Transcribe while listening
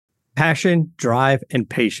Passion, drive, and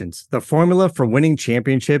patience. The formula for winning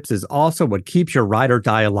championships is also what keeps your ride or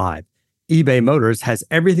die alive. eBay Motors has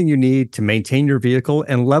everything you need to maintain your vehicle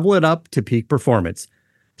and level it up to peak performance.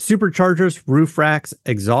 Superchargers, roof racks,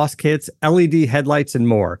 exhaust kits, LED headlights, and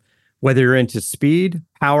more. Whether you're into speed,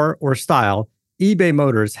 power, or style, eBay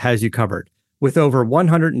Motors has you covered. With over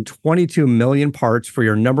 122 million parts for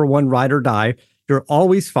your number one ride or die, you'll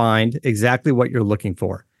always find exactly what you're looking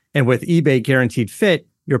for. And with eBay Guaranteed Fit,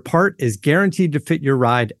 your part is guaranteed to fit your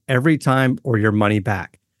ride every time or your money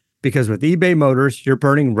back. Because with eBay Motors, you're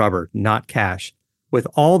burning rubber, not cash. With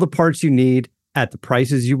all the parts you need at the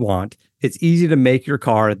prices you want, it's easy to make your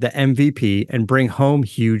car the MVP and bring home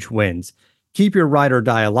huge wins. Keep your ride or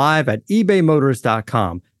die alive at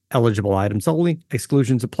ebaymotors.com. Eligible items only.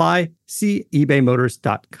 Exclusions apply. See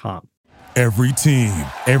ebaymotors.com. Every team,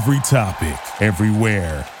 every topic,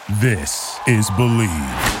 everywhere. This is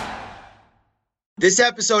Believe. This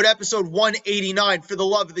episode 189, For the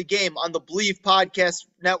Love of the Game on the Believe Podcast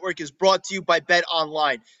Network, is brought to you by Bet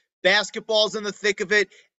Online. Basketball's in the thick of it.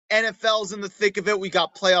 NFL's in the thick of it. We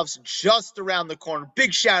got playoffs just around the corner.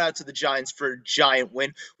 Big shout out to the Giants for a giant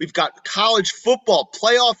win. We've got college football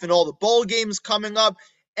playoff and all the bowl games coming up.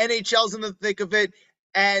 NHL's in the thick of it.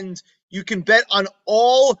 And you can bet on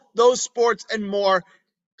all those sports and more.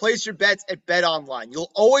 Place your bets at Bet Online. You'll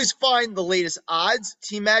always find the latest odds,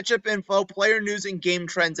 team matchup info, player news, and game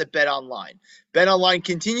trends at Bet Online. Bet Online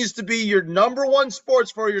continues to be your number one sports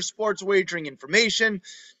for your sports wagering information,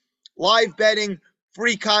 live betting,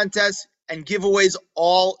 free contests, and giveaways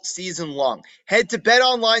all season long. Head to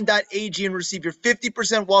betonline.ag and receive your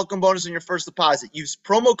 50% welcome bonus on your first deposit. Use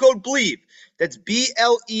promo code BLEAV, that's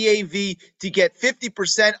BLEAV, to get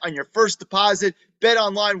 50% on your first deposit. Bet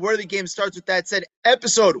Online, where the game starts. With that said,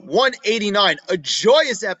 episode 189, a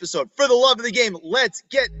joyous episode. For the love of the game, let's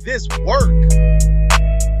get this work.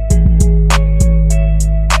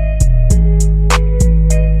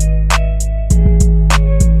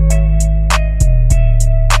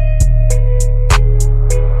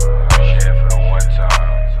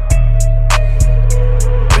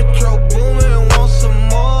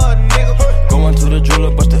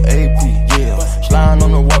 Sliding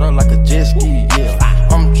on the water like a jet ski, yeah.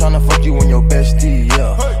 I'm tryna fuck you and your bestie,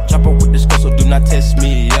 yeah. Chopper with the skull, so do not test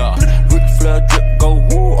me, yeah. Ric Flair drip, go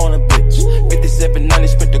woo on a bitch. 5790,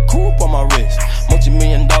 spent the coupe on my wrist.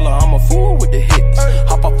 Multi-million-dollar, I'm a fool with the hits.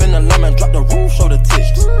 Hop off in the lemon, drop the roof, show the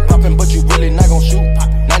tits. Poppin', but you really not gon' shoot.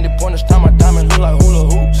 90 pointers, time my diamond look like hula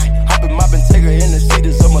hoops. Hoppin', moppin', take her in the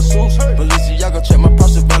seats of my suits. Balenciaga, check my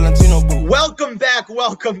purse, Valentino boot. Welcome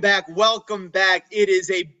back. It is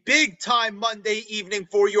a big-time Monday evening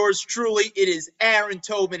for yours truly. It is Aaron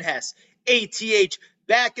Tobin Hess, ATH,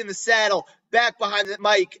 back in the saddle, back behind the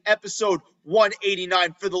mic, episode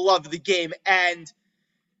 189, For the Love of the Game. And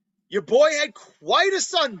your boy had quite a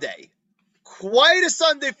Sunday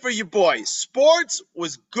for your boy. Sports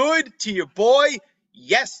was good to your boy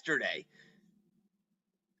yesterday.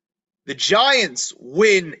 The Giants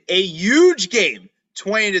win a huge game,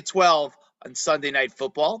 20-12 on Sunday Night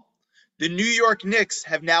Football. The New York Knicks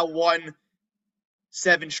have now won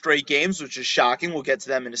 7 straight games, which is shocking. We'll get to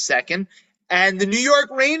them in a second. And the New York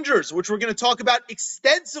Rangers, which we're going to talk about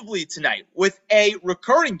extensively tonight with a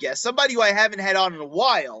recurring guest, somebody who I haven't had on in a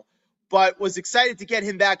while, but was excited to get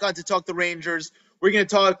him back on to talk the Rangers. We're going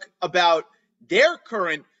to talk about their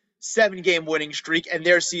current 7-game winning streak and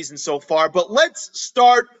their season so far. But let's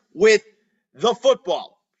start with the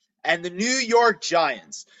football and the New York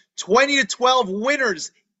Giants. 20-12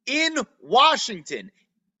 winners in Washington.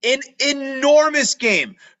 An enormous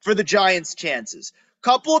game for the Giants' chances.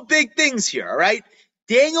 Couple of big things here, all right?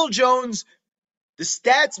 Daniel Jones, the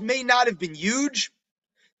stats may not have been huge.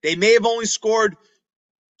 They may have only scored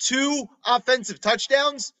 2 offensive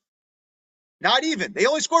touchdowns. Not even. They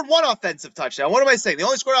only scored 1 offensive touchdown. What am I saying? They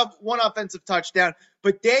only scored 1 offensive touchdown.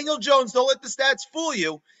 But Daniel Jones, don't let the stats fool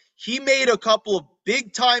you. He made a couple of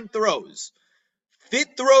big-time throws.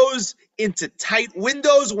 Fit throws into tight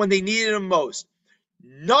windows when they needed them most.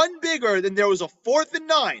 None bigger than there was a 4th and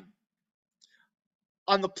 9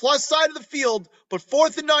 on the plus side of the field, but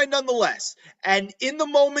 4th and 9 nonetheless. And in the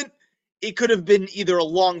moment, it could have been either a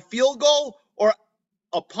long field goal or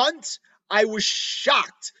a punt. I was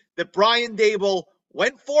shocked that Brian Daboll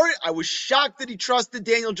went for it. I was shocked that he trusted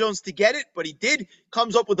Daniel Jones to get it, but he did.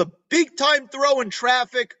 Comes up with a big-time throw in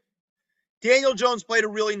traffic. Daniel Jones played a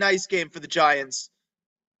really nice game for the Giants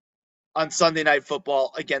on Sunday Night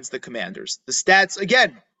Football against the Commanders. The stats,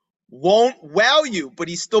 again, won't wow you, but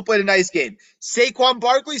he still played a nice game. Saquon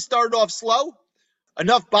Barkley started off slow.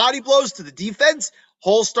 Enough body blows to the defense.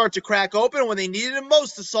 Holes start to crack open when they needed him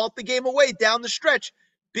most to salt the game away down the stretch.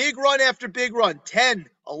 Big run after big run, 10,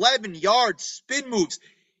 11 yards, spin moves.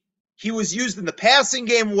 He was used in the passing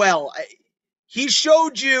game well. He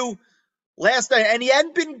showed you last night, and he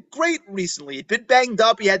hadn't been great recently. He'd been banged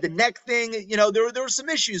up. He had the neck thing. There were some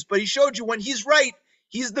issues, but he showed you when he's right,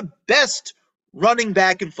 he's the best running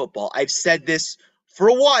back in football. I've said this for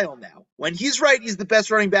a while now. When he's right, he's the best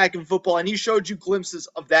running back in football, and he showed you glimpses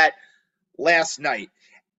of that last night.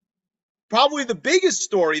 Probably the biggest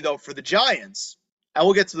story, though, for the Giants, and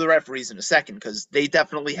we'll get to the referees in a second because they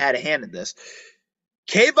definitely had a hand in this.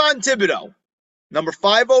 Kayvon Thibodeaux, number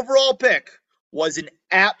 5 overall pick, was an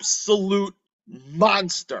absolute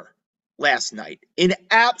monster last night. An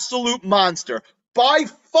absolute monster. By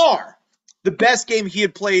far the best game he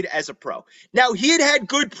had played as a pro. Now, he had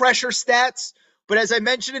good pressure stats, but as I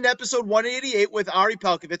mentioned in episode 188 with Ari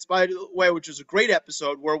Pelkovitz, by the way, which was a great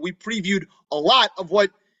episode where we previewed a lot of what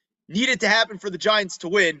needed to happen for the Giants to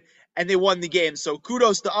win, and they won the game. So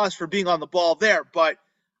kudos to us for being on the ball there. But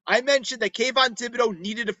I mentioned that Kayvon Thibodeaux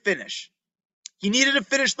needed to finish. He needed to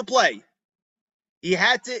finish the play. He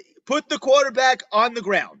had to put the quarterback on the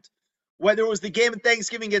ground. Whether it was the game of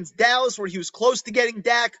Thanksgiving against Dallas where he was close to getting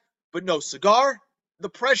Dak, but no cigar. The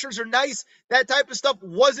pressures are nice. That type of stuff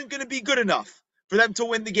wasn't going to be good enough for them to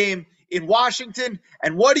win the game in Washington.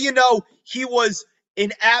 And what do you know? He was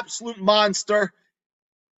an absolute monster.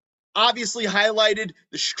 Obviously highlighted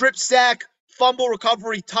the strip sack, fumble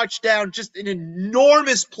recovery, touchdown, just an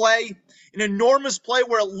enormous play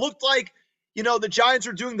where it looked like, the Giants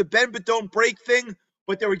were doing the bend but don't break thing,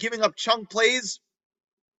 but they were giving up chunk plays.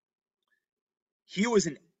 He was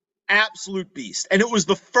an absolute beast. And it was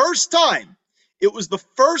the first time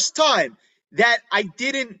that I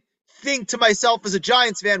didn't think to myself as a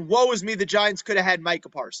Giants fan, woe is me, the Giants could have had Micah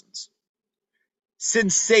Parsons.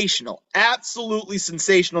 Sensational, absolutely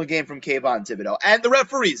sensational game from Kayvon Thibodeaux. And the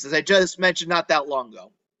referees, as I just mentioned not that long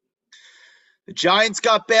ago. The Giants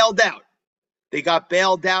got bailed out. They got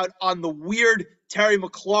bailed out on the weird Terry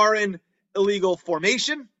McLaurin illegal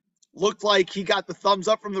formation. Looked like he got the thumbs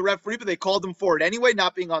up from the referee, but they called him for it anyway,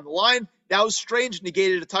 not being on the line. That was strange,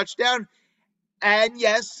 negated a touchdown. And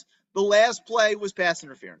yes, the last play was pass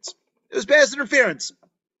interference. It was pass interference.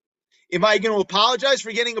 Am I going to apologize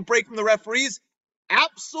for getting a break from the referees?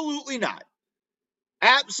 Absolutely not.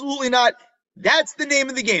 Absolutely not. That's the name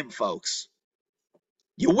of the game, folks.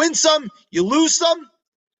 You win some, you lose some.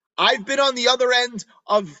 I've been on the other end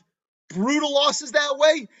of brutal losses that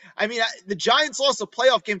way. I mean, the Giants lost a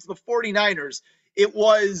playoff game to the 49ers. It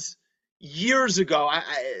was years ago,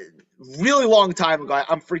 really long time ago.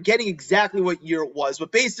 I'm forgetting exactly what year it was,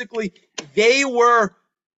 but basically they were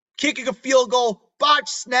kicking a field goal, botch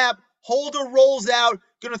snap, holder rolls out,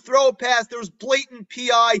 going to throw a pass. There was blatant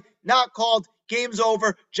PI, not called. Game's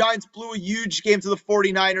over. Giants blew a huge game to the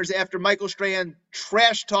 49ers after Michael Strahan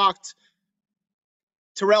trash-talked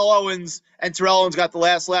Terrell Owens, and Terrell Owens got the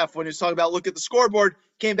last laugh when he was talking about look at the scoreboard,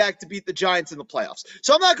 came back to beat the Giants in the playoffs.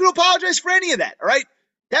 So I'm not going to apologize for any of that, all right?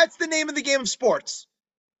 That's the name of the game of sports.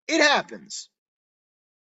 It happens.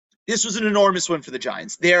 This was an enormous win for the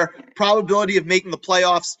Giants. Their probability of making the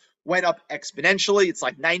playoffs went up exponentially. It's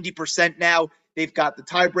like 90% now. They've got the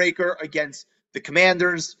tiebreaker against the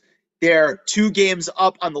Commanders. They're 2 games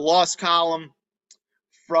up on the loss column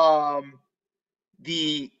from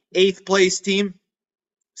the 8th place team,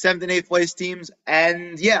 7th and 8th place teams.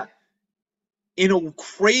 And yeah, in a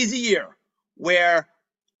crazy year where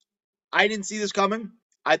I didn't see this coming,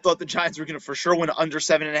 I thought the Giants were going to for sure win under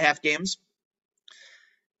 7.5 games.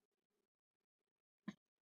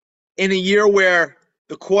 In a year where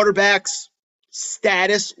the quarterback's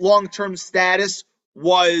status, long-term status,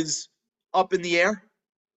 was up in the air.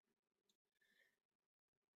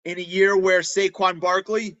 In a year where Saquon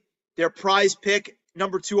Barkley, their prize pick,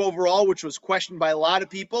 number 2 overall, which was questioned by a lot of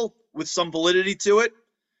people with some validity to it,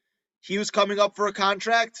 he was coming up for a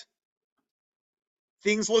contract.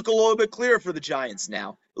 Things look a little bit clearer for the Giants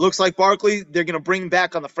now. It looks like Barkley, they're going to bring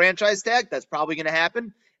back on the franchise tag. That's probably going to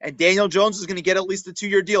happen. And Daniel Jones is going to get at least a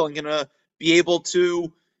 2-year deal and going to be able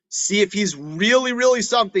to see if he's really, really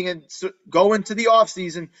something and go into the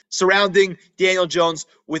offseason surrounding Daniel Jones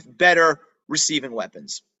with better receiving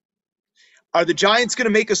weapons. Are the Giants going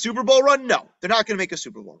to make a Super Bowl run? No, they're not going to make a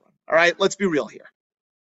Super Bowl run. All right, let's be real here.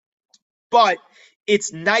 But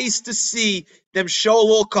it's nice to see them show a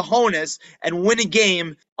little cojones and win a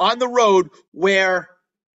game on the road where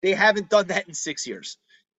they haven't done that in 6 years.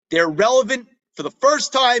 They're relevant for the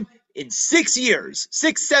first time in 6 years,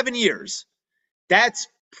 7 years. That's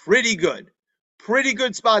pretty good. Pretty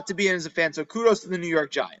good spot to be in as a fan. So kudos to the New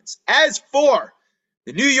York Giants. As for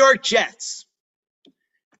the New York Jets,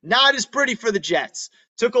 not as pretty for the Jets.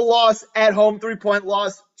 took a loss at home, 3-point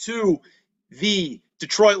loss to the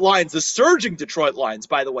Detroit Lions, the surging Detroit Lions,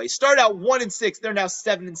 by the way. Start out 1-6. They're now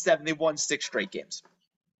 7-7. They've won 6 straight games.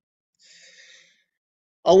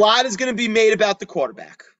 A lot is going to be made about the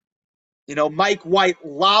quarterback. Mike White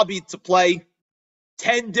lobbied to play.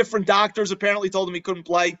 10 different doctors apparently told him he couldn't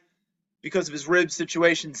play because of his rib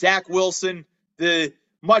situation. Zach Wilson, the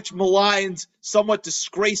much maligned, somewhat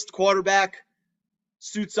disgraced quarterback,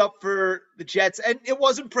 suits up for the Jets, and it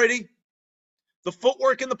wasn't pretty. The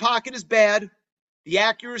footwork in the pocket is bad. The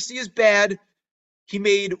accuracy is bad. He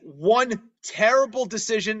made one terrible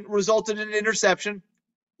decision, resulted in an interception.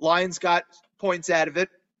 Lions got points out of it.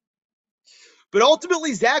 But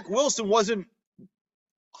ultimately, Zach Wilson wasn't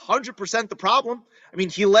 100% the problem. I mean,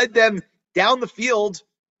 he led them down the field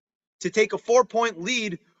to take a 4-point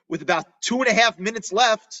lead with about 2.5 minutes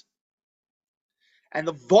left. And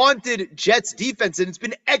the vaunted Jets defense, and it's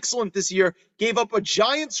been excellent this year, gave up a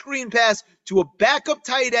giant screen pass to a backup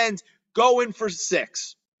tight end going for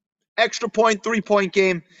 6. Extra point, 3-point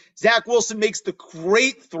game. Zach Wilson makes the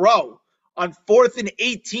great throw on 4th and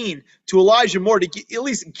 18 to Elijah Moore to at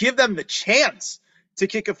least give them the chance to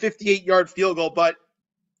kick a 58-yard field goal, but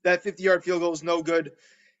that 50-yard field goal was no good.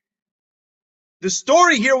 The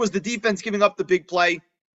story here was the defense giving up the big play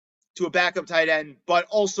to a backup tight end, but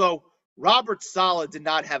also Robert Saleh did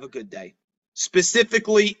not have a good day,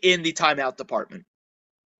 specifically in the timeout department.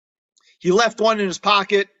 He left one in his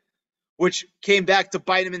pocket, which came back to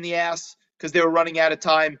bite him in the ass because they were running out of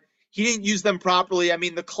time. He didn't use them properly. I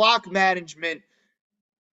mean, the clock management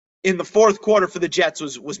in the fourth quarter for the Jets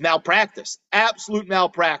was malpractice, absolute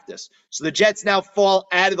malpractice. So the Jets now fall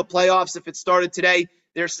out of the playoffs. If it started today,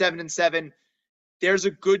 they're 7-7. There's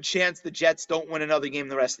a good chance the Jets don't win another game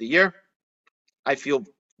the rest of the year. I feel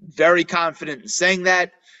very confident in saying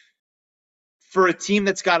that. For a team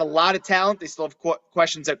that's got a lot of talent, they still have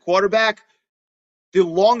questions at quarterback. The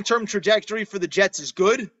long-term trajectory for the Jets is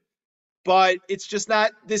good, but it's just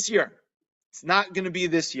not this year. It's not going to be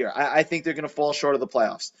this year. I think they're going to fall short of the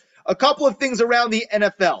playoffs. A couple of things around the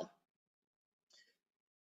NFL.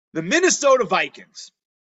 The Minnesota Vikings.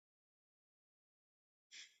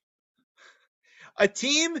 A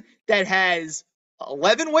team that has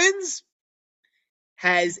 11 wins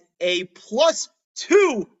has a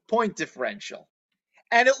 +2 point differential.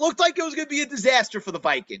 And it looked like it was going to be a disaster for the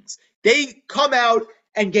Vikings. They come out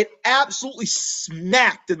and get absolutely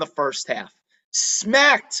smacked in the first half.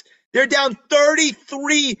 Smacked. They're down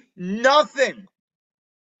 33-0.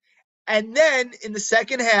 And then in the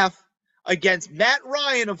second half, against Matt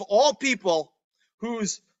Ryan, of all people,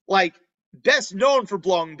 who's like best known for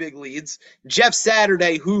blowing big leads, Jeff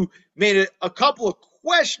Saturday, who made a couple of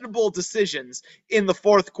questionable decisions in the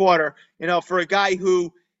fourth quarter, for a guy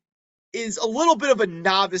who is a little bit of a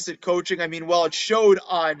novice at coaching. I mean, well, it showed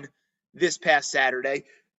on this past Saturday.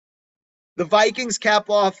 The Vikings cap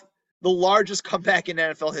off the largest comeback in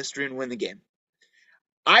NFL history and win the game.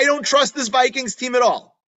 I don't trust this Vikings team at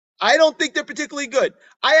all. I don't think they're particularly good.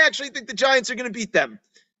 I actually think the Giants are going to beat them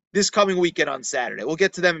this coming weekend on Saturday. We'll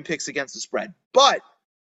get to them in picks against the spread. But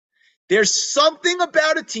there's something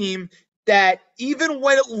about a team that even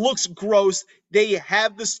when it looks gross, they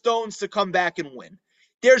have the stones to come back and win.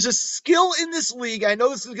 There's a skill in this league, I know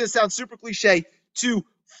this is going to sound super cliche, to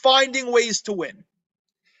finding ways to win.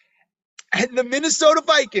 And the Minnesota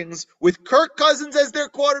Vikings, with Kirk Cousins as their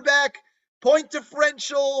quarterback, point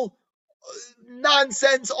differential,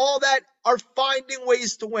 nonsense, all that, are finding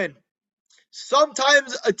ways to win.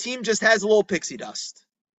 Sometimes a team just has a little pixie dust.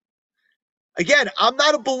 Again, I'm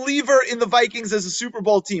not a believer in the Vikings as a Super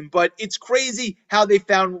Bowl team, but it's crazy how they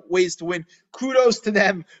found ways to win. Kudos to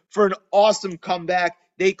them for an awesome comeback.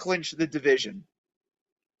 They clinched the division.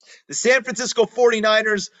 The San Francisco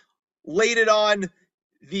 49ers laid it on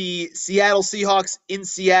the Seattle Seahawks in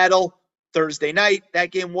Seattle Thursday night.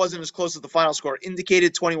 That game wasn't as close as the final score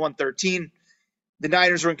indicated, 21-13. The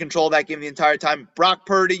Niners were in control of that game the entire time. Brock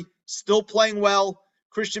Purdy still playing well.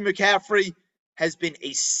 Christian McCaffrey has been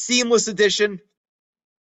a seamless addition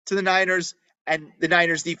to the Niners, and the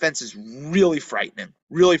Niners defense is really frightening.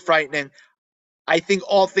 Really frightening. I think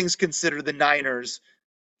all things considered, the Niners,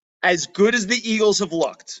 as good as the Eagles have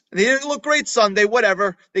looked, they didn't look great Sunday,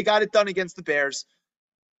 whatever. They got it done against the Bears.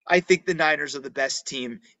 I think the Niners are the best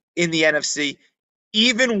team in the NFC,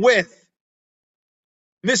 even with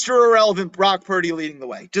Mr. Irrelevant Brock Purdy leading the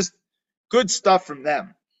way. Just good stuff from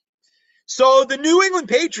them. So the New England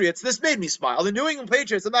Patriots, this made me smile. The New England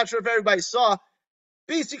Patriots, I'm not sure if everybody saw,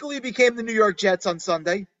 basically became the New York Jets on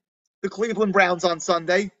Sunday, the Cleveland Browns on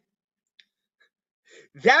Sunday.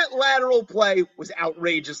 That lateral play was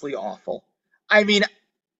outrageously awful. I mean,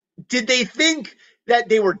 did they think that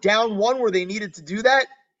they were down one where they needed to do that?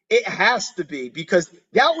 It has to be, because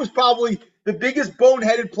that was probably the biggest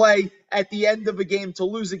boneheaded play at the end of a game to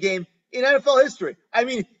lose a game in NFL history. I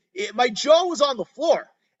mean, my jaw was on the floor,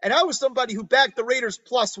 and I was somebody who backed the Raiders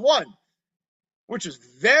 +1, which is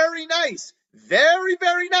very nice. Very,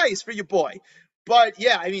 very nice for your boy. But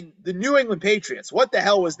yeah, I mean, the New England Patriots, what the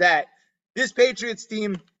hell was that? This Patriots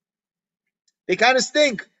team, they kind of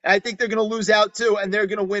stink. I think they're going to lose out too, and they're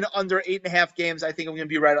going to win under 8.5 games. I think I'm going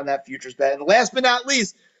to be right on that futures bet. And last but not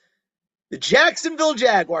least, the Jacksonville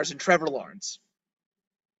Jaguars and Trevor Lawrence.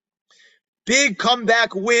 Big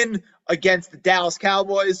comeback win against the Dallas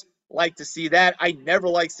Cowboys. Like to see that. I never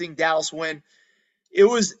like seeing Dallas win. It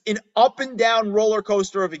was an up and down roller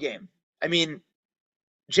coaster of a game. I mean,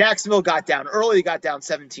 Jacksonville got down early, got down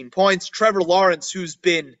 17 points. Trevor Lawrence, who's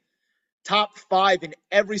been top 5 in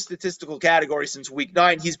every statistical category since week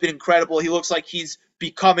 9, he's been incredible. He looks like he's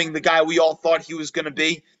becoming the guy we all thought he was going to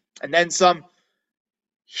be. And then some.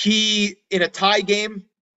 He, in a tie game,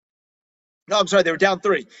 they were down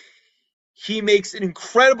 3. He makes an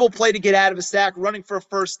incredible play to get out of a sack, running for a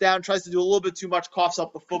first down, tries to do a little bit too much, coughs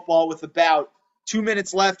up the football with about 2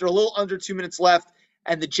 minutes left, or a little under 2 minutes left,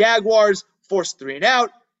 and the Jaguars force 3 and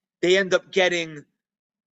out. They end up getting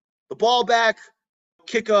the ball back,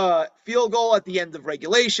 kick a field goal at the end of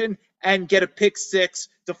regulation, and get a pick 6,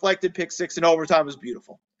 deflected pick 6 in overtime. It was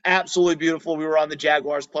beautiful. Absolutely beautiful. We were on the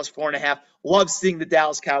Jaguars +4.5. Love seeing the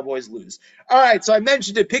Dallas Cowboys lose. All right, so I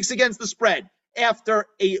mentioned it, picks against the spread. After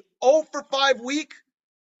a 0-for-5 week,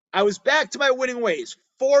 I was back to my winning ways.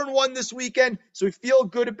 4-1 this weekend, so we feel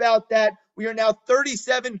good about that. We are now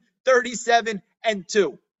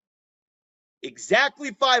 37-37-2.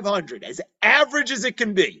 Exactly 500, as average as it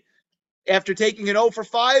can be. After taking an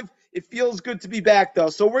 0-for-5, it feels good to be back, though.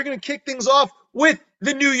 So we're going to kick things off with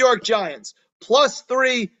the New York Giants.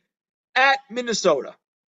 +3 at Minnesota.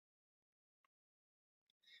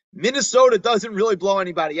 Minnesota doesn't really blow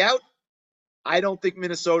anybody out. I don't think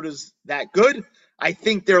Minnesota's that good. I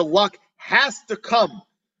think their luck has to come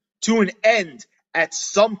to an end at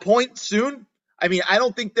some point soon. I mean, I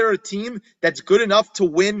don't think they're a team that's good enough to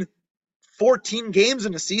win 14 games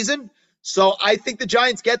in a season. So I think the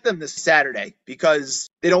Giants get them this Saturday because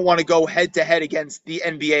they don't want to go head-to-head against the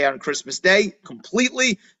NBA on Christmas Day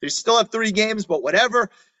completely. They still have 3 games, but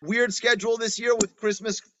whatever. Weird schedule this year with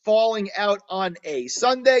Christmas falling out on a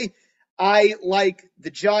Sunday. I like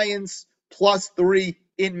the Giants +3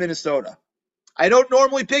 in Minnesota. I don't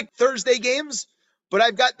normally pick Thursday games, but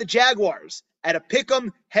I've got the Jaguars at a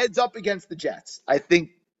pick'em, heads up against the Jets. I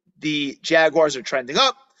think the Jaguars are trending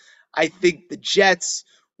up. I think the Jets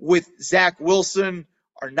with Zach Wilson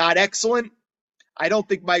are not excellent. I don't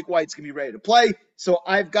think Mike White's going to be ready to play. So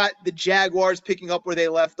I've got the Jaguars picking up where they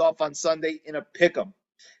left off on Sunday in a pick'em.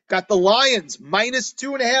 Got the Lions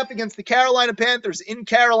 -2.5 against the Carolina Panthers in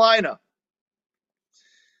Carolina.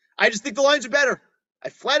 I just think the Lions are better. I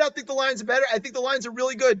flat out think the Lions are better. I think the Lions are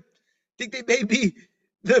really good. I think they may be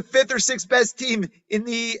the 5th or 6th best team in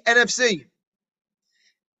the NFC.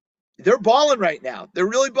 They're balling right now. They're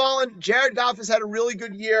really balling. Jared Goff has had a really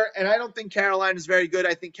good year, and I don't think Carolina is very good.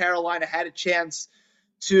 I think Carolina had a chance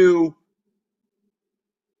to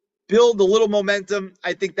build a little momentum.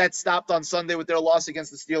 I think that stopped on Sunday with their loss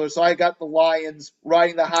against the Steelers. So I got the Lions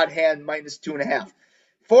riding the hot hand -2.5.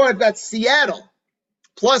 4, I've got Seattle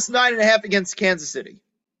 +9.5 against Kansas City.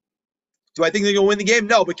 Do I think they're going to win the game?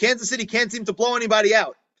 No, but Kansas City can't seem to blow anybody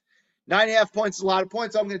out. 9.5 points is a lot of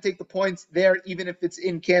points. I'm going to take the points there, even if it's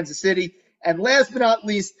in Kansas City. And last but not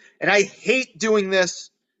least, and I hate doing this,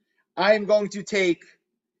 I am going to take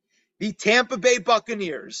the Tampa Bay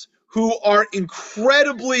Buccaneers, who are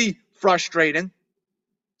incredibly frustrating,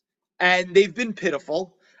 and they've been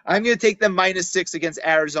pitiful. I'm going to take them -6 against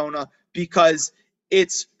Arizona because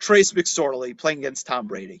it's Trace McSorley playing against Tom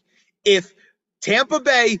Brady. If Tampa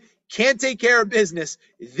Bay can't take care of business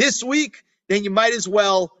this week, then you might as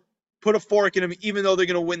well put a fork in them, even though they're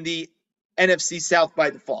going to win the NFC South by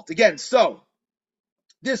default. Again, so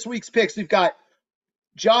this week's picks, we've got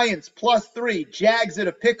Giants +3, Jags at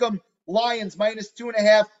a pick'em, Lions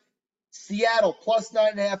 -2.5, Seattle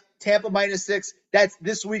 +9.5, Tampa -6. That's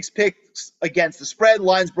this week's picks against the spread.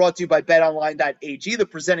 Lines brought to you by BetOnline.ag, the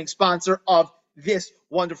presenting sponsor of this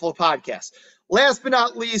wonderful podcast. Last but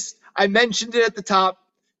not least, I mentioned it at the top,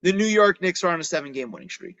 the New York Knicks are on a 7-game winning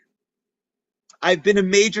streak. I've been a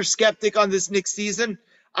major skeptic on this Knicks season.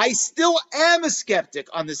 I still am a skeptic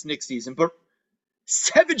on this Knicks season, but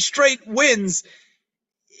 7 straight wins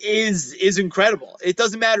is incredible. It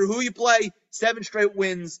doesn't matter who you play. 7 straight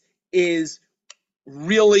wins is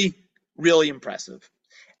really, really impressive.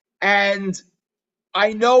 And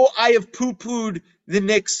I know I have poo-pooed the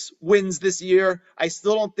Knicks wins this year. I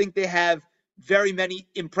still don't think they have very many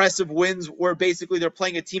impressive wins where basically they're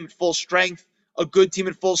playing a team at full strength, a good team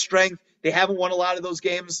at full strength. They haven't won a lot of those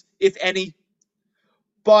games, if any.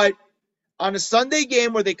 But on a Sunday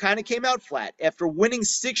game where they kind of came out flat after winning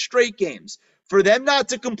 6 straight games, for them not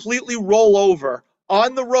to completely roll over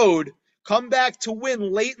on the road, come back to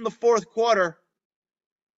win late in the fourth quarter,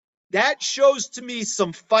 that shows to me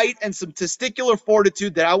some fight and some testicular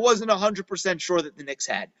fortitude that I wasn't 100% sure that the Knicks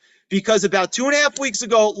had. Because about 2.5 weeks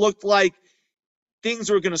ago, it looked like things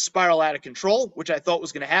were going to spiral out of control, which I thought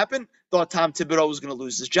was going to happen. Thought Tom Thibodeau was going to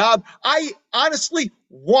lose his job. I honestly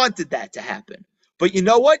wanted that to happen. But you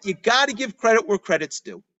know what? You got to give credit where credit's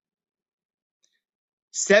due.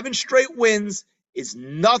 7 straight wins is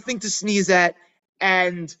nothing to sneeze at.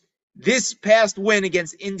 And this past win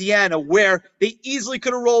against Indiana, where they easily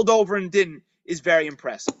could have rolled over and didn't, is very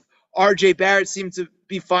impressive. RJ Barrett seemed to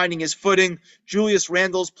be finding his footing. Julius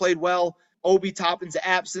Randle's played well. Obi Toppin's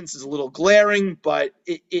absence is a little glaring, but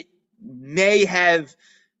it may have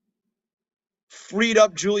freed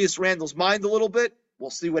up Julius Randle's mind a little bit. We'll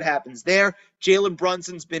see what happens there. Jalen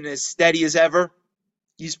Brunson's been as steady as ever.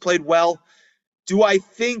 He's played well. Do I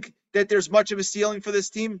think that there's much of a ceiling for this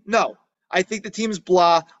team? No. I think the team's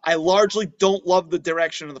blah. I largely don't love the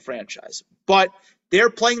direction of the franchise. But they're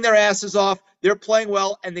playing their asses off. They're playing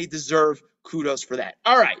well, and they deserve kudos for that.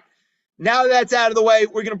 All right. Now that's out of the way,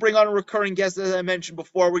 we're going to bring on a recurring guest, as I mentioned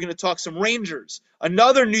before. We're going to talk some Rangers,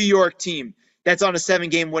 another New York team that's on a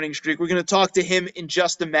 7-game winning streak. We're going to talk to him in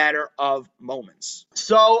just a matter of moments.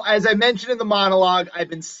 So, as I mentioned in the monologue, I've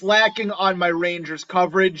been slacking on my Rangers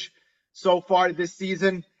coverage so far this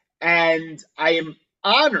season, and I am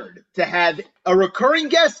honored to have a recurring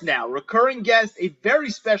guest now. A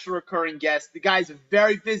very special recurring guest. The guy's a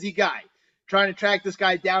very busy guy. Trying to track this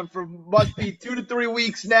guy down for must be 2 to 3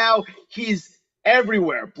 weeks now. He's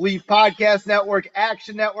everywhere. Believe Podcast Network,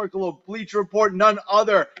 Action Network, a little Bleacher Report, none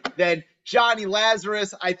other than Johnny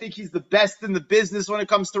Lazarus. I think he's the best in the business when it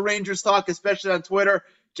comes to Rangers talk, especially on Twitter.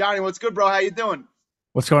 Johnny, what's good, bro? How you doing?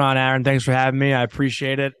 What's going on, Aaron? Thanks for having me. I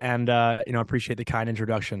appreciate it. And, appreciate the kind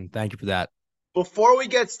introduction. Thank you for that. Before we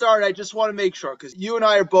get started, I just want to make sure, because you and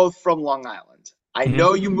I are both from Long Island. I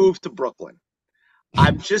know you moved to Brooklyn.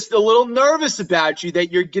 I'm just a little nervous about you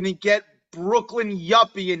that you're going to get Brooklyn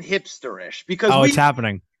yuppie and hipsterish. Because it's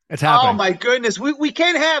happening. It's happening. Oh, my goodness. We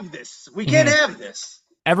can't have this. We can't have this.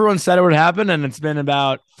 Everyone said it would happen, and it's been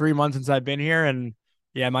about 3 months since I've been here. And,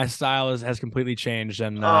 yeah, my style has completely changed.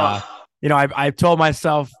 And, I told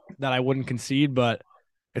myself that I wouldn't concede, but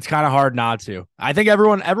it's kind of hard not to. I think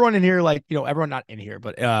everyone in here, everyone not in here,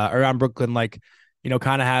 but around Brooklyn,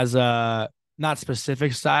 kind of has a not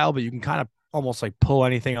specific style, but you can kind of almost pull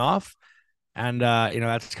anything off. And,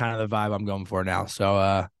 that's kind of the vibe I'm going for now.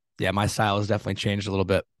 So, my style has definitely changed a little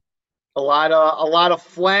bit. A lot of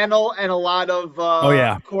flannel and a lot of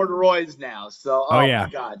corduroys now. So, my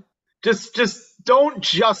God. Just don't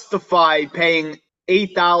justify paying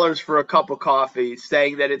 $8 for a cup of coffee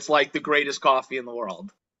saying that it's like the greatest coffee in the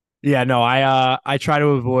world. Yeah, no, I try to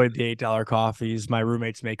avoid the $8 coffees. My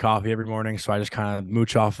roommates make coffee every morning, so I just kind of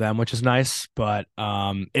mooch off them, which is nice. But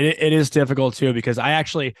it is difficult too, because I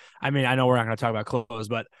know we're not going to talk about clothes,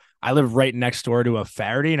 but I live right next door to a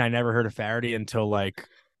Faraday, and I never heard of Faraday until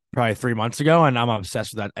probably 3 months ago, and I'm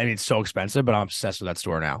obsessed with that. I mean, it's so expensive, but I'm obsessed with that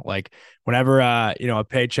store now. Whenever a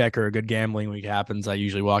paycheck or a good gambling week happens, I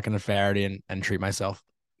usually walk into Faraday and treat myself.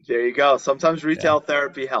 There you go. Sometimes retail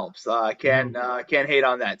therapy helps. Can't hate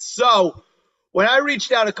on that. So when I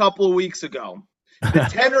reached out a couple of weeks ago, the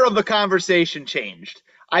tenor of the conversation changed.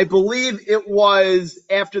 I believe it was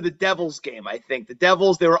after the Devils game. I think the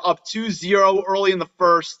Devils, they were up 2-0 early in the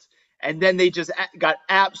first, and then they just got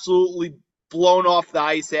absolutely blown off the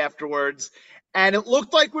ice afterwards. And it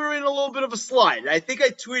looked like we were in a little bit of a slide. I think I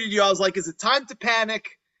tweeted you. I was like, is it time to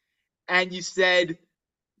panic? And you said,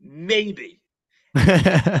 maybe.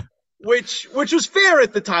 which was fair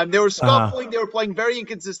at the time. They were scuffling. They were playing very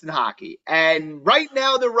inconsistent hockey. And right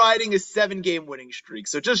now they're riding a 7-game winning streak.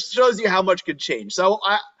 So it just shows you how much could change. So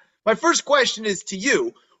my first question is to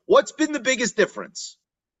you. What's been the biggest difference?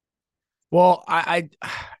 Well,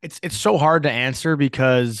 it's so hard to answer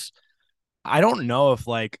because I don't know if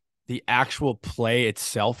the actual play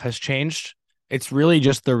itself has changed. It's really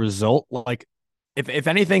just the result. If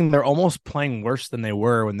anything, they're almost playing worse than they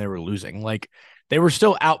were when they were losing. They were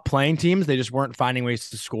still outplaying teams. They just weren't finding ways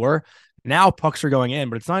to score. Now pucks are going in,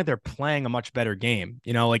 but it's not like they're playing a much better game.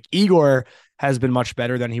 Igor has been much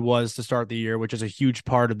better than he was to start the year, which is a huge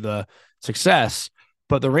part of the success.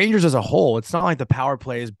 But the Rangers as a whole, it's not like the power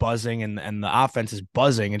play is buzzing and the offense is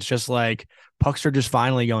buzzing. It's just like pucks are just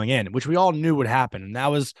finally going in, which we all knew would happen. And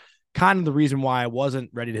that was kind of the reason why I wasn't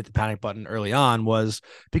ready to hit the panic button early on, was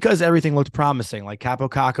because everything looked promising. Like Capo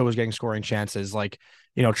Caco was getting scoring chances. Like,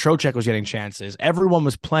 Trocheck was getting chances. Everyone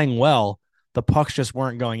was playing well. The pucks just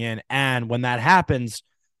weren't going in. And when that happens,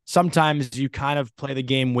 sometimes you kind of play the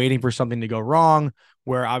game waiting for something to go wrong,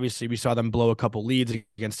 where obviously we saw them blow a couple leads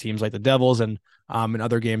against teams like the Devils and in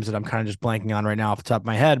other games that I'm kind of just blanking on right now off the top of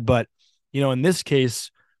my head. But, in this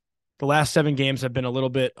case, the last 7 games have been a little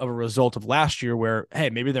bit of a result of last year where, hey,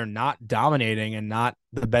 maybe they're not dominating and not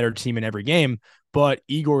the better team in every game, but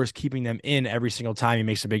Igor is keeping them in every single time he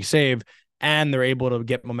makes a big save, and they're able to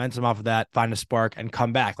get momentum off of that, find a spark, and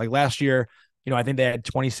come back. Like last year, I think they had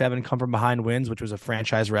 27 come from behind wins, which was a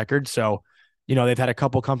franchise record. So, they've had a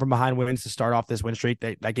couple come from behind wins to start off this win streak.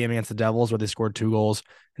 That game against the Devils where they scored 2 goals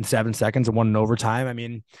in 7 seconds and won in overtime. I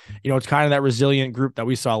mean, it's kind of that resilient group that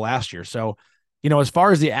we saw last year. So, as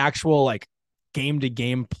far as the actual like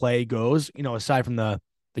game-to-game play goes, aside from the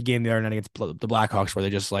game the other night against the Blackhawks where they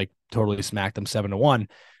just like totally smacked them 7-1,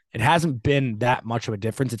 it hasn't been that much of a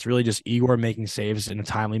difference. It's really just Igor making saves in a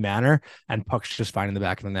timely manner and pucks just finding the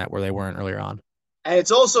back of the net where they weren't earlier on. And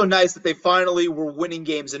it's also nice that they finally were winning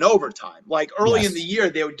games in overtime. Like early in the year,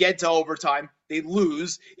 they would get to overtime, they'd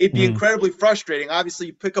lose. It'd be incredibly frustrating. Obviously,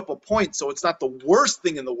 you pick up a point, so it's not the worst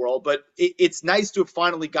thing in the world, but it's nice to have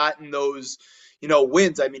finally gotten those,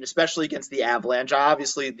 wins. I mean, especially against the Avalanche.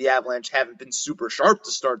 Obviously, the Avalanche haven't been super sharp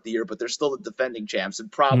to start the year, but they're still the defending champs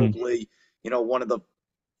and probably, one of the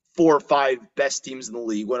 4 or 5 best teams in the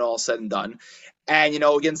league when all said and done. And,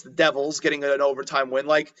 against the Devils, getting an overtime win.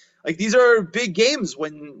 Like these are big games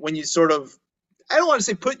when you sort of, I don't want to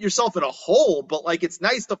say put yourself in a hole, but like it's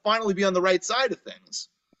nice to finally be on the right side of things.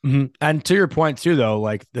 Mm-hmm. And to your point too, though,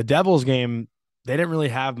 like the Devils game, they didn't really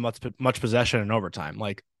have much possession in overtime.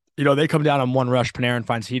 Like, they come down on one rush, Panarin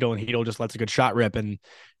finds Hedl, and Hedl just lets a good shot rip. And,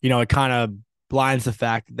 it kind of blinds the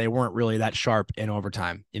fact that they weren't really that sharp in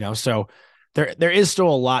overtime, so there is still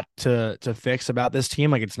a lot to fix about this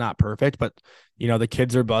team. Like it's not perfect, but the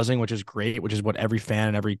kids are buzzing, which is great, which is what every fan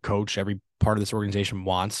and every coach, every part of this organization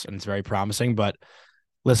wants. And it's very promising, but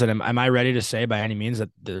listen, am I ready to say by any means that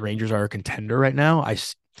the Rangers are a contender right now?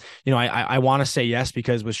 I want to say yes,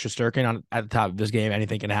 because with Shesterkin at the top of this game,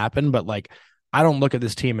 anything can happen, but like, I don't look at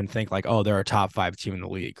this team and think like, oh, they're a top 5 team in the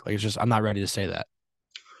league. Like it's just, I'm not ready to say that.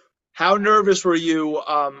 How nervous were you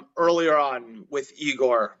earlier on with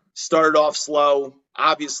Igor? Started off slow,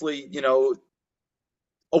 obviously,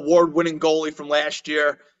 award-winning goalie from last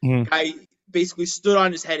year. Guy basically stood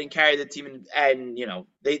on his head and carried the team, and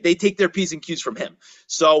they take their P's and Q's from him.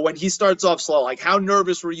 So when he starts off slow, like how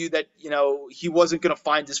nervous were you that, he wasn't going to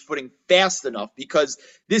find his footing fast enough? Because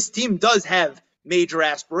this team does have major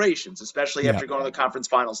aspirations, especially after going to the conference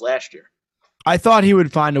finals last year. I thought he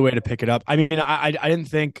would find a way to pick it up. I mean, I didn't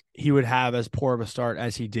think he would have as poor of a start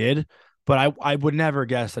as he did, but I would never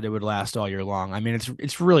guess that it would last all year long. I mean,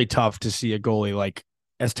 it's really tough to see a goalie like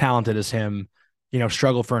as talented as him,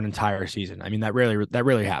 struggle for an entire season. I mean, that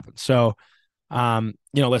really happens. So,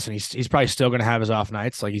 listen, he's probably still going to have his off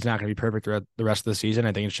nights. Like he's not going to be perfect throughout the rest of the season.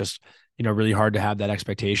 I think it's just, really hard to have that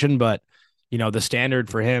expectation, but the standard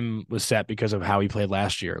for him was set because of how he played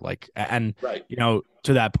last year. Like, and, right.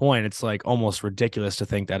 To that point, it's like almost ridiculous to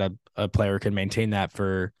think that a player can maintain that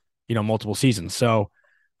for, multiple seasons. So,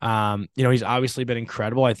 he's obviously been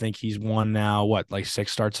incredible. I think he's won now, like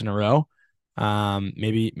 6 starts in a row.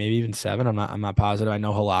 Maybe even 7. I'm not positive. I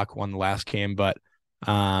know Halak won the last game, but,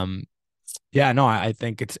 I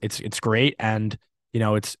think it's great. And,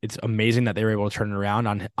 it's amazing that they were able to turn it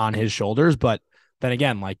around on his shoulders. But then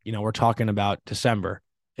again, like, we're talking about December.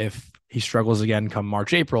 If he struggles again come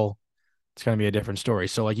March, April, it's going to be a different story.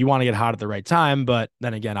 So like you want to get hot at the right time, but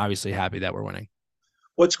then again, obviously happy that we're winning.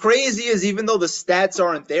 What's crazy is even though the stats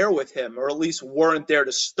aren't there with him, or at least weren't there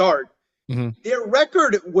to start, their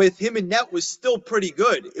record with him in net was still pretty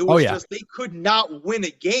good. It was just they could not win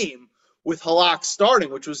a game with Halak starting,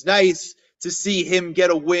 which was nice to see him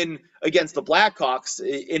get a win against the Blackhawks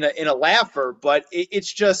in a laugher. But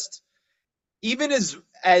it's just, even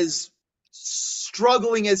as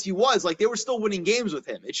struggling as he was, like they were still winning games with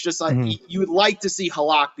him. It's just like you would like to see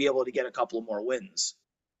Halak be able to get a couple of more wins.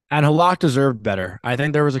 And Halak deserved better. I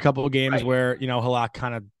think there was a couple of games where, Halak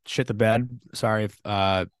kind of shit the bed. Sorry if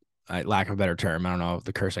lack of a better term. I don't know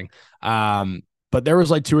the cursing. But there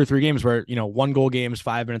was like 2 or 3 games where, 1 goal games,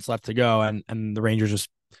 5 minutes left to go. And the Rangers just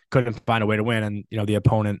couldn't find a way to win. And, the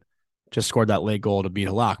opponent just scored that late goal to beat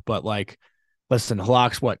Halak. But like, listen,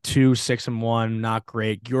 Halak's 2, 6-1, not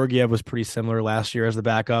great. Georgiev was pretty similar last year as the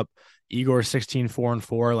backup. Igor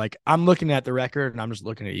 16-4-4. Like, I'm looking at the record and I'm just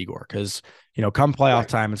looking at Igor because, come playoff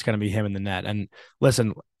time, it's going to be him in the net. And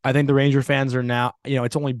listen, I think the Ranger fans are now,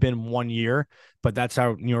 it's only been 1 year, but that's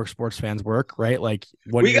how New York sports fans work, right? Like,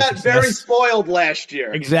 we got very spoiled last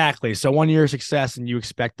year. Exactly. So 1 year of success and you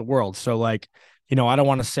expect the world. So like, I don't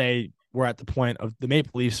want to say we're at the point of the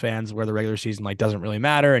Maple Leafs fans where the regular season like doesn't really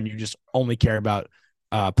matter and you just only care about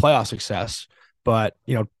playoff success. But,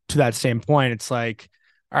 to that same point, it's like,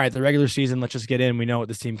 all right, the regular season, let's just get in. We know what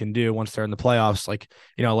this team can do once they're in the playoffs. Like,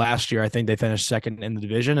 last year, I think they finished second in the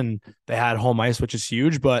division and they had home ice, which is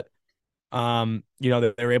huge, but, they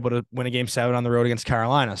were able to win a game 7 on the road against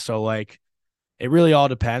Carolina. So like, it really all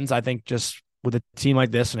depends. I think just with a team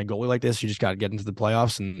like this and a goalie like this, you just got to get into the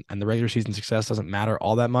playoffs and the regular season success doesn't matter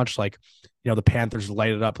all that much. Like, the Panthers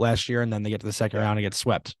lighted up last year and then they get to the second round and get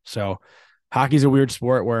swept. So hockey's a weird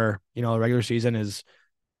sport where, the regular season is,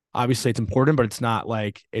 obviously it's important, but it's not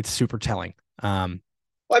like it's super telling. Well,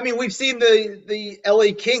 I mean, we've seen the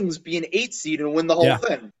LA Kings be an 8 seed and win the whole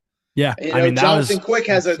thing. Yeah. Jonathan Quick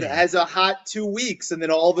has a hot 2 weeks and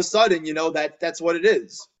then all of a sudden, that's what it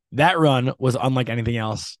is. That run was unlike anything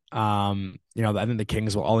else. I think the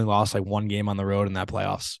Kings only lost like 1 game on the road in that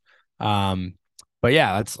playoffs. But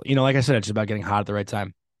yeah, that's, like I said, it's just about getting hot at the right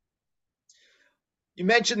time. You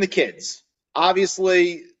mentioned the kids.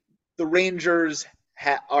 Obviously, the Rangers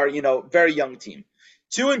are, very young team.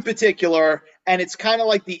 2 in particular, and it's kind of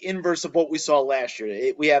like the inverse of what we saw last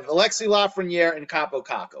year. We have Alexis Lafreniere and Kaapo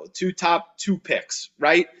Kakko, 2 top 2 picks,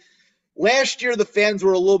 right? Last year, the fans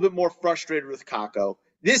were a little bit more frustrated with Kakko.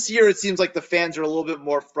 This year, it seems like the fans are a little bit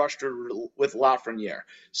more frustrated with Lafreniere.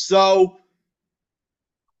 So,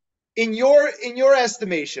 in your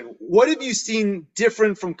estimation, what have you seen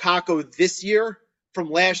different from Kakko this year from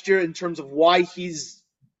last year in terms of why he's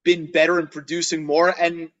been better and producing more?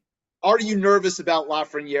 And are you nervous about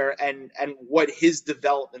Lafreniere and what his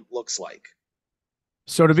development looks like?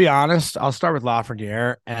 So to be honest, I'll start with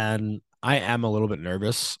Lafreniere, and I am a little bit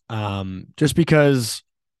nervous just because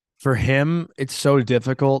for him, it's so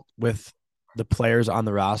difficult with the players on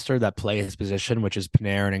the roster that play his position, which is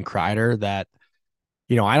Panarin and Kreider, that,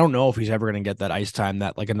 I don't know if he's ever going to get that ice time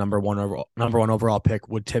that like a number one overall pick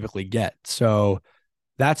would typically get. So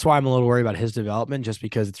that's why I'm a little worried about his development, just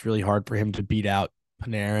because it's really hard for him to beat out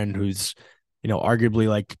Panarin, who's, arguably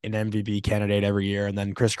like an MVP candidate every year. And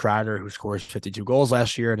then Chris Kreider, who scores 52 goals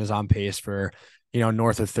last year and is on pace for,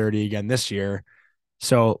 north of 30 again this year.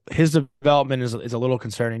 So his development is a little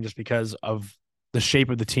concerning just because of the shape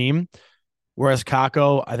of the team. Whereas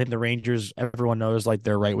Kakko, I think the Rangers, everyone knows like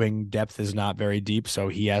their right wing depth is not very deep. So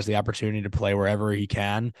he has the opportunity to play wherever he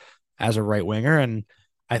can as a right winger. And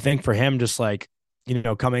I think for him, just like,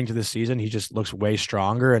 coming to this season, he just looks way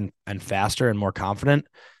stronger and faster and more confident.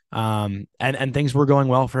 And things were going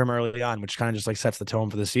well for him early on, which kind of just like sets the tone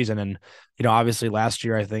for the season. And, obviously last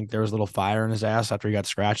year, I think there was a little fire in his ass after he got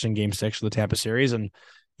scratched in game 6 of the Tampa series. And,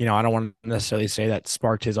 I don't want to necessarily say that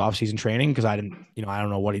sparked his offseason training because I don't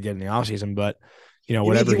know what he did in the offseason, but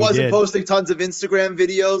whatever he wasn't posting tons of Instagram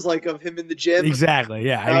videos like of him in the gym. Exactly.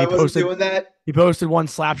 Yeah. And he posted doing that. He posted one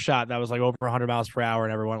slap shot that was like over 100 miles per hour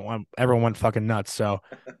and everyone went fucking nuts. So,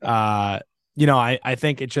 I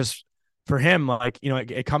think it just, for him, like,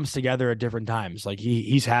 it comes together at different times. Like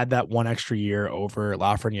he's had that one extra year over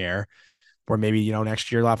Lafreniere where maybe,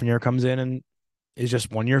 next year Lafreniere comes in and is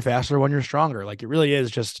just 1 year faster, 1 year stronger. Like it really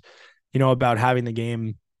is just, about having the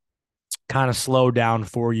game kind of slow down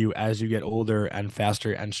for you as you get older and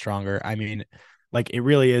faster and stronger. I mean, like it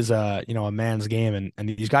really is a man's game. And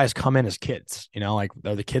these guys come in as kids, like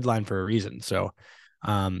they're the kid line for a reason. So,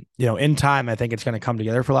 in time, I think it's going to come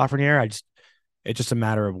together for Lafreniere. It's just a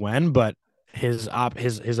matter of when, but his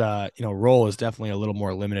role is definitely a little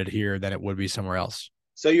more limited here than it would be somewhere else.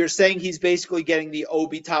 So you're saying he's basically getting the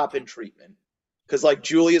Obi Toppin treatment because like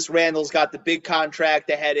Julius Randle's got the big contract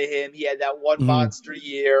ahead of him. He had that one monster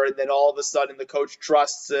year, and then all of a sudden the coach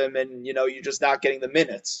trusts him, and you're just not getting the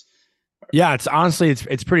minutes. Yeah, it's honestly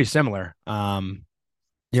it's pretty similar. I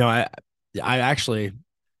would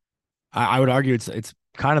argue it's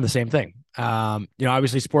kind of the same thing.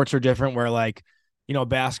 Obviously sports are different where like,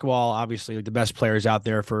 basketball, obviously like the best players out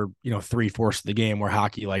there for, 3/4 of the game, where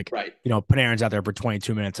hockey, like, right. Panarin's out there for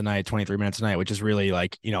 22 minutes a night, 23 minutes a night, which is really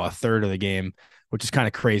like, a third of the game, which is kind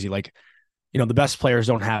of crazy. Like, the best players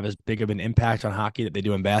don't have as big of an impact on hockey that they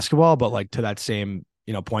do in basketball, but like to that same,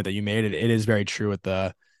 point that you made, it is very true with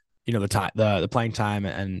the, the time, the playing time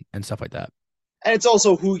and stuff like that. And it's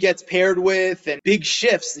also who gets paired with and big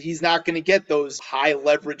shifts. He's not going to get those high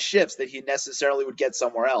leverage shifts that he necessarily would get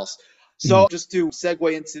somewhere else. So just to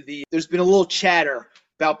segue into there's been a little chatter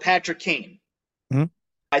about Patrick Kane. Mm-hmm.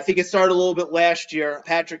 I think it started a little bit last year.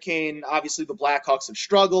 Patrick Kane, obviously the Blackhawks have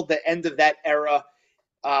struggled. The end of that era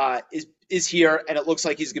is here, and it looks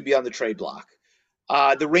like he's going to be on the trade block.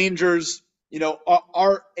 The Rangers,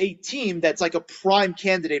 are a team that's like a prime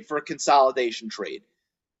candidate for a consolidation trade.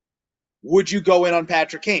 Would you go in on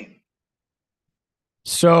Patrick Kane?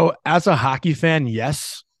 So as a hockey fan,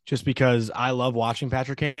 yes, just because I love watching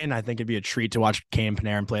Patrick Kane. I think it'd be a treat to watch Kane and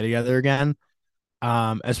Panarin play together again.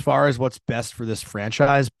 As far as what's best for this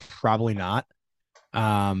franchise, probably not.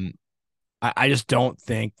 I just don't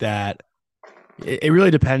think that it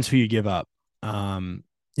really depends who you give up.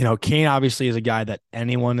 Kane obviously is a guy that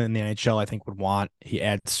anyone in the NHL, I think, would want. He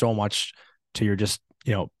adds so much to your just,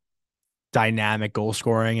 dynamic goal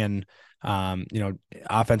scoring and,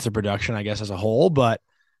 offensive production, I guess, as a whole. But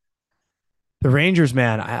the Rangers,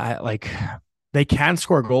 man, I like, they can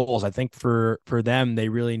score goals. I think for them, they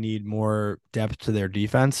really need more depth to their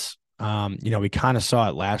defense. We kind of saw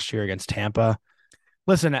it last year against Tampa.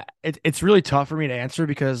 Listen, it's really tough for me to answer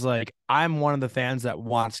because like I'm one of the fans that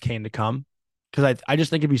wants Kane to come because I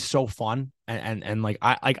just think it'd be so fun and like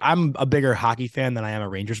I'm a bigger hockey fan than I am a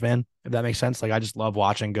Rangers fan, if that makes sense. Like I just love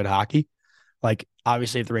watching good hockey. Like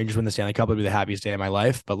obviously if the Rangers win the Stanley Cup, it'd be the happiest day of my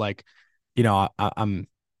life. But like,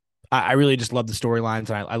 I really just love the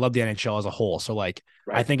storylines and I love the NHL as a whole. So like,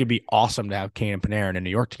 right. I think it'd be awesome to have Kane and Panarin in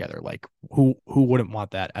New York together. Like who wouldn't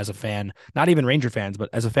want that as a fan, not even Ranger fans,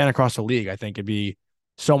 but as a fan across the league, I think it'd be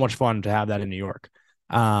so much fun to have that in New York.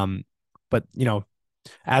 But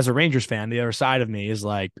as a Rangers fan, the other side of me is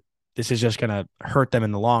like, this is just going to hurt them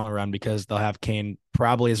in the long run because they'll have Kane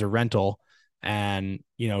probably as a rental. And,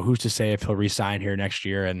 who's to say if he'll re-sign here next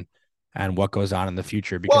year and what goes on in the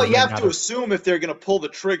future. Because well, you have to assume if they're going to pull the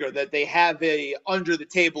trigger that they have a under the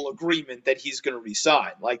table agreement that he's going to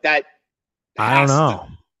resign. Like that. I don't know.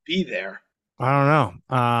 Be there. I don't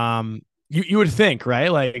know. You would think,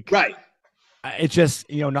 right? Like, right. It's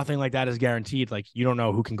just, nothing like that is guaranteed. Like you don't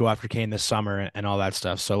know who can go after Kane this summer and all that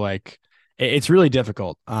stuff. So like, it's really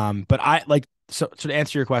difficult. But so to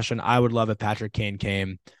answer your question, I would love if Patrick Kane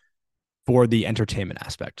came for the entertainment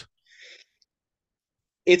aspect.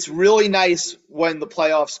 It's really nice when the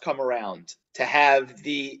playoffs come around to have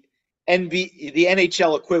the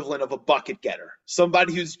NHL equivalent of a bucket getter,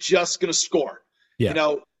 somebody who's just going to score.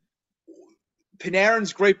 Yeah.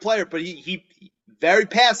 Panarin's a great player, but he very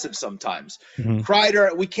passive sometimes. Mm-hmm.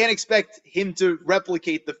 Kreider, we can't expect him to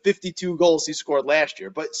replicate the 52 goals he scored last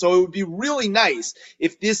year. But so it would be really nice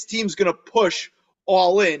if this team's going to push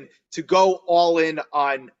all in to go all in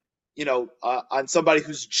on on somebody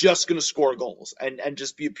who's just going to score goals and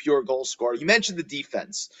just be a pure goal scorer. You mentioned the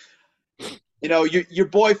defense. Your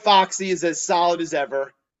boy Foxy is as solid as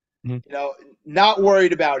ever. Mm-hmm. Not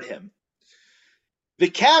worried about him. The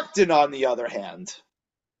captain, on the other hand,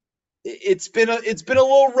 it's been a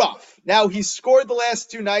little rough. Now he's scored the last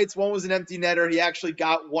two nights. One was an empty netter. He actually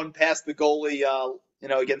got one past the goalie,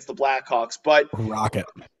 against the Blackhawks. But rocket,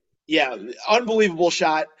 yeah, unbelievable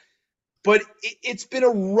shot. But it's been a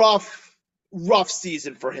rough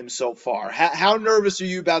season for him so far. How nervous are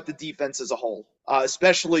you about the defense as a whole,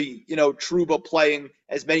 especially Trouba playing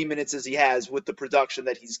as many minutes as he has with the production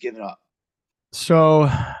that he's given up?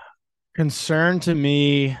 So, concern to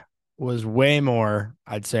me was way more,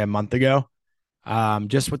 I'd say, a month ago.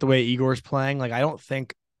 Just with the way Igor's playing, like I don't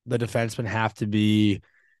think the defensemen have to be,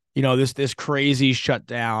 this crazy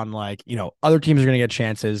shutdown. Like other teams are going to get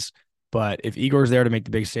chances. But if Igor's there to make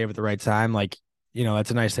the big save at the right time, like,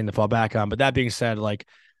 that's a nice thing to fall back on. But that being said, like,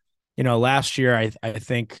 last year, I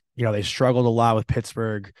think, they struggled a lot with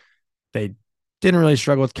Pittsburgh. They didn't really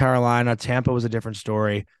struggle with Carolina. Tampa was a different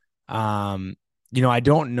story. I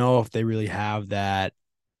don't know if they really have that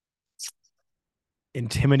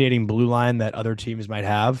intimidating blue line that other teams might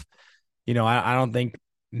have. I don't think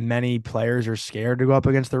many players are scared to go up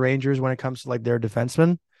against the Rangers when it comes to like their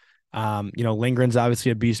defensemen. Lindgren's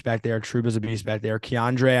obviously a beast back there. Trouba's a beast back there.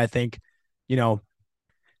 Keandre, I think,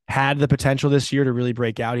 had the potential this year to really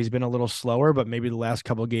break out. He's been a little slower, but maybe the last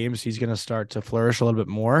couple of games, he's going to start to flourish a little bit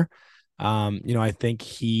more. I think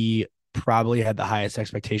he probably had the highest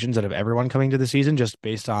expectations out of everyone coming to the season, just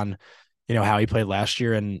based on, how he played last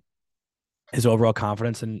year and his overall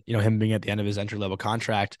confidence and, him being at the end of his entry-level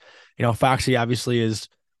contract. Foxy obviously is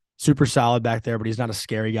super solid back there, but he's not a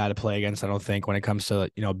scary guy to play against, I don't think, when it comes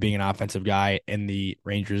to, being an offensive guy in the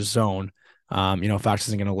Rangers zone. Fox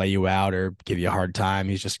isn't going to lay you out or give you a hard time.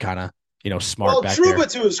 He's just kind of, smart back there.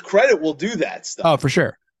 Trouba, to his credit, will do that stuff. Oh, for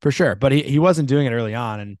sure. But he wasn't doing it early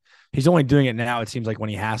on, and he's only doing it now, it seems like, when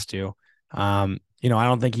he has to. I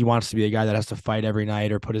don't think he wants to be a guy that has to fight every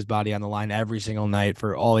night or put his body on the line every single night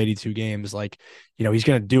for all 82 games. Like, he's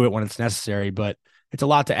going to do it when it's necessary, but it's a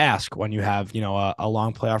lot to ask when you have, a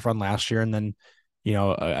long playoff run last year and then,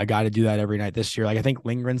 a guy to do that every night this year. Like I think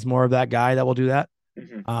Lindgren's more of that guy that will do that.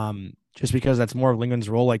 Just because that's more of Lindgren's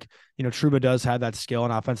role. Like, Trouba does have that skill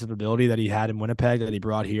and offensive ability that he had in Winnipeg that he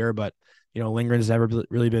brought here, but Lindgren's never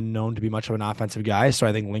really been known to be much of an offensive guy. So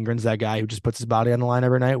I think Lindgren's that guy who just puts his body on the line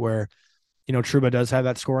every night where, Trouba does have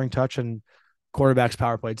that scoring touch and quarterback's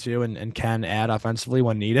power play too, and can add offensively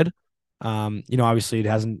when needed. Obviously it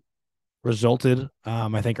hasn't resulted,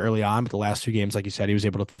 I think early on, but the last 2 games, like you said, he was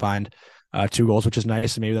able to find 2 goals, which is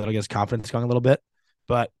nice. And maybe that'll get his confidence going a little bit,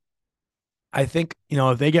 but I think,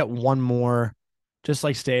 if they get one more, just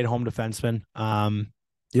like stay at home defenseman,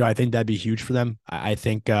 I think that'd be huge for them. I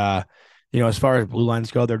think, as far as blue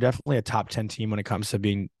lines go, they're definitely a top 10 team when it comes to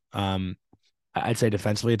being, I'd say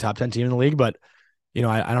defensively a top 10 team in the league, but,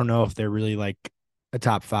 I don't know if they're really like a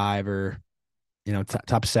top 5 or,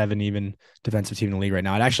 top 7 even defensive team in the league right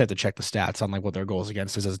now. I'd actually have to check the stats on like what their goals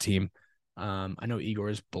against is as a team. I know Igor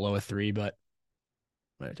is below a 3, but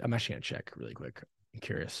I'm actually going to check really quick. I'm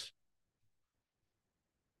curious.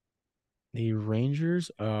 The Rangers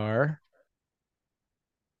are.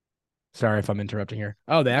 Sorry if I'm interrupting here.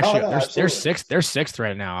 Oh, they actually they're sixth. They're 6th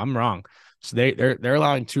right now. I'm wrong. So they're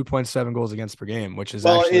allowing 2.7 goals against per game, which is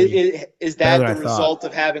is that the result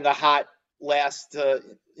of having a hot last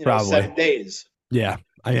 7 days? Yeah,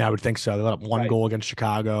 I mean I would think so. They let up 1 goal against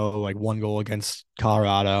Chicago, like 1 goal against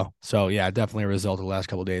Colorado. So yeah, definitely a result of the last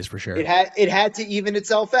couple of days for sure. It had to even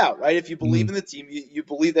itself out, right? If you believe in the team, you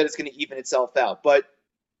believe that it's going to even itself out, but.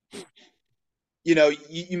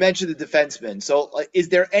 You mentioned the defenseman. So, is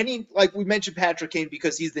there any, like we mentioned Patrick Kane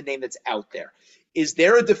because he's the name that's out there. Is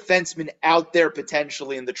there a defenseman out there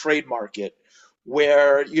potentially in the trade market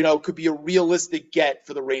where, could be a realistic get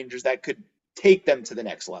for the Rangers that could take them to the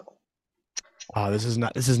next level? This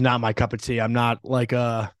is not my cup of tea. I'm not like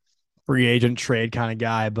a free agent trade kind of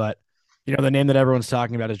guy, but the name that everyone's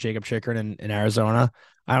talking about is Jacob Chychrun in Arizona.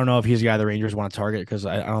 I don't know if he's a guy the Rangers want to target because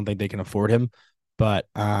I don't think they can afford him, but,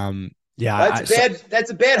 yeah,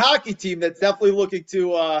 that's a bad hockey team that's definitely looking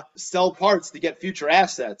to sell parts to get future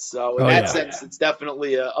assets. So in that sense, it's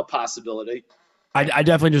definitely a possibility. I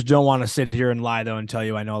definitely just don't want to sit here and lie though and tell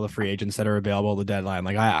you I know all the free agents that are available at the deadline.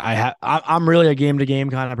 Like I'm really a game to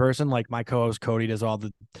game kind of person. Like my co-host Cody does all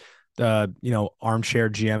the armchair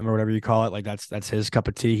GM or whatever you call it. Like that's his cup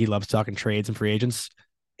of tea. He loves talking trades and free agents.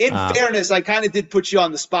 In fairness, I kind of did put you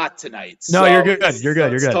on the spot tonight. No, you're good. You're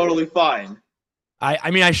good. Totally fine.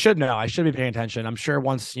 I mean, I should know. I should be paying attention. I'm sure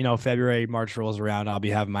once, February, March rolls around, I'll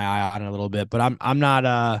be having my eye on it a little bit. But I'm not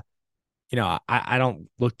I don't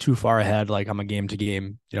look too far ahead. Like I'm a game to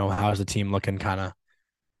game, how's the team looking kind of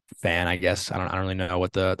fan, I guess. I don't really know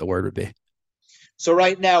what the word would be. So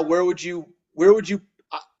right now, where would you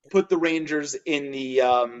put the Rangers in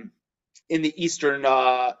the Eastern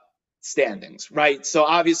standings, right? So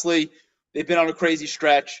obviously they've been on a crazy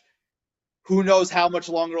stretch. Who knows how much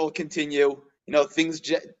longer it'll continue? Things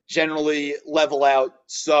generally level out.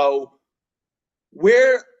 So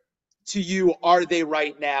where to you are they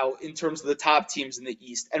right now in terms of the top teams in the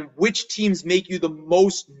East? And which teams make you the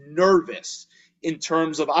most nervous in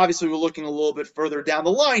terms of, obviously we're looking a little bit further down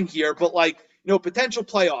the line here, but potential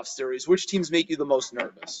playoff series, which teams make you the most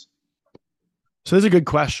nervous? So this is a good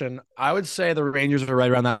question. I would say the Rangers are right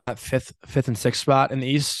around that fifth and 6th spot in the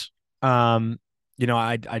East. I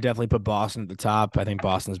definitely put Boston at the top. I think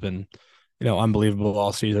Boston's been unbelievable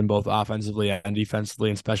all season, both offensively and defensively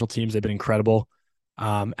and special teams. They've been incredible.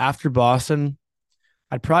 After Boston,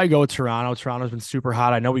 I'd probably go with Toronto. Toronto's been super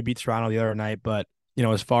hot. I know we beat Toronto the other night, but,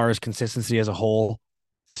 as far as consistency as a whole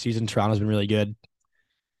season, Toronto's been really good.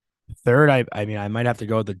 Third, I mean, I might have to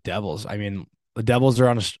go with the Devils. I mean, the Devils are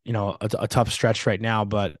on a tough stretch right now,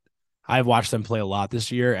 but I've watched them play a lot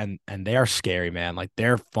this year and they are scary, man. Like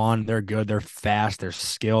they're fun. They're good. They're fast. They're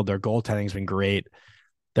skilled. Their goaltending's been great.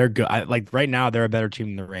 They're good. Right now, they're a better team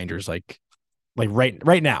than the Rangers. Like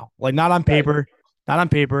right now, like not on paper.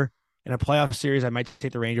 In a playoff series, I might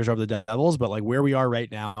take the Rangers over the Devils, but like where we are right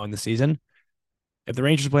now in the season, if the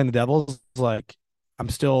Rangers are playing the Devils, like I'm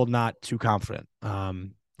still not too confident.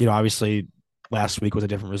 Obviously last week was a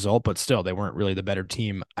different result, but still they weren't really the better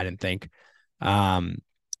team, I didn't think.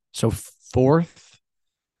 So fourth,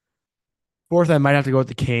 I might have to go with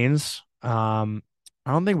the Canes. I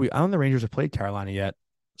don't think the Rangers have played Carolina yet.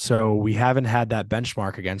 So we haven't had that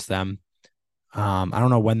benchmark against them. I don't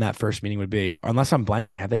know when that first meeting would be, unless I'm blank.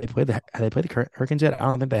 Have they played the Hurricanes yet? I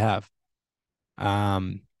don't think they have.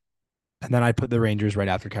 And then I put the Rangers right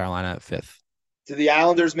after Carolina at 5th. Do the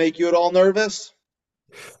Islanders make you at all nervous?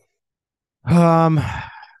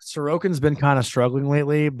 Sorokin's been kind of struggling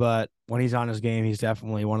lately, but when he's on his game, he's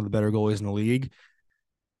definitely one of the better goalies in the league.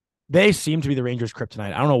 they seem to be the Rangers'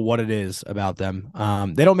 kryptonite. I don't know what it is about them.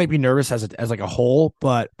 They don't make me nervous as like a whole,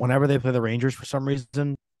 but whenever they play the Rangers for some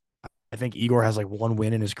reason, I think Igor has like 1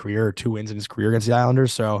 win in his career or 2 wins in his career against the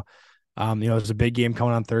Islanders. So, there's a big game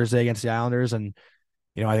coming on Thursday against the Islanders, and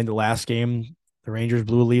I think the last game the Rangers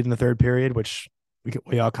blew a lead in the third period, which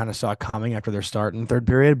we all kind of saw coming after their start in the third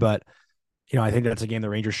period. But I think that's a game the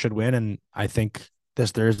Rangers should win, and I think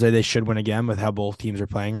this Thursday they should win again with how both teams are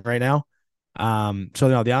playing right now. So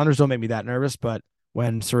no, the Islanders don't make me that nervous, but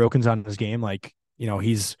when Sorokin's on his game, like,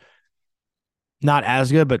 he's not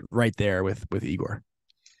as good, but right there with Igor.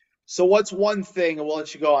 So what's one thing, and we'll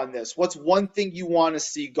let you go on this, what's one thing you want to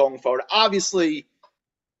see going forward? Obviously,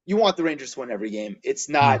 you want the Rangers to win every game. It's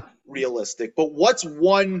not realistic. But what's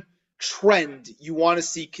one trend you want to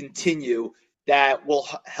see continue that will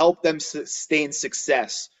help them sustain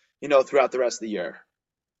success, throughout the rest of the year?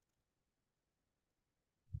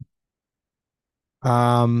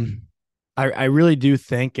 I really do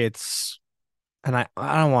think it's, and I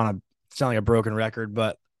don't want to sound like a broken record,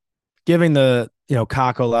 but giving the,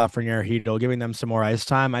 Kakko, Lafreniere, Chytil, giving them some more ice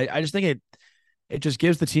time, I just think it just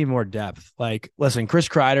gives the team more depth. Like, listen, Chris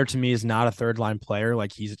Kreider to me is not a third line player.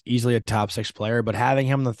 Like, he's easily a top 6 player, but having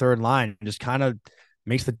him in the third line just kind of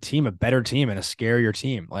makes the team a better team and a scarier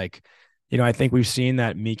team. Like, I think we've seen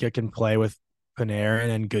that Mika can play with Panarin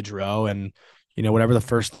and Gaudreau and, whatever the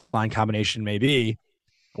first line combination may be,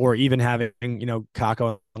 or even having,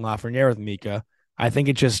 Kakko and Lafreniere with Mika. I think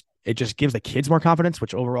it just gives the kids more confidence,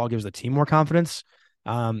 which overall gives the team more confidence.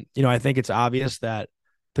 I think it's obvious that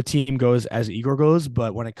the team goes as Igor goes,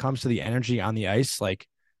 but when it comes to the energy on the ice, like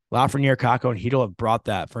Lafreniere, Kakko, and Chytil have brought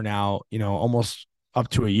that for now, almost up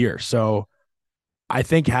to a year. So I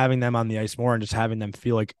think having them on the ice more and just having them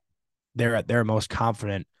feel like they're at their most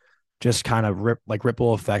confident, just kind of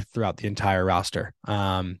ripple effect throughout the entire roster.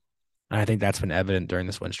 And I think that's been evident during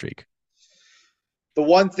this win streak. The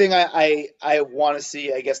one thing I want to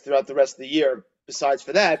see, I guess, throughout the rest of the year, besides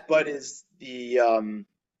for that, but is the,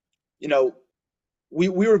 we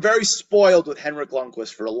were very spoiled with Henrik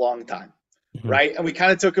Lundqvist for a long time, right? And we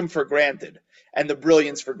kind of took him for granted and the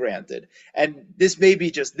brilliance for granted. And this may be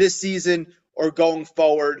just this season or going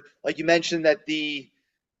forward. Like you mentioned that the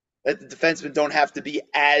defensemen don't have to be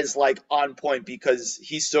as like on point because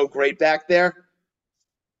he's so great back there.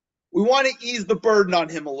 We want to ease the burden on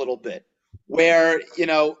him a little bit where,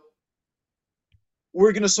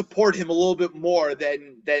 we're going to support him a little bit more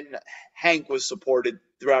than Hank was supported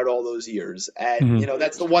throughout all those years. And,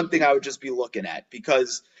 that's the one thing I would just be looking at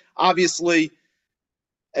because obviously,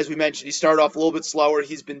 as we mentioned, he started off a little bit slower.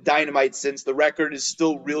 He's been dynamite since. The record is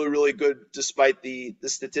still really, really good despite the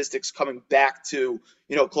statistics coming back to,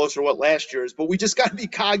 closer to what last year is. But we just got to be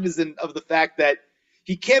cognizant of the fact that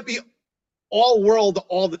he can't be all world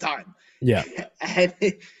all the time. Yeah. And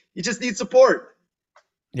you just need support.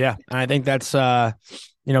 Yeah. And I think that's, kind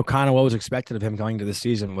of what was expected of him going to the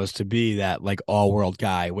season was to be that like all world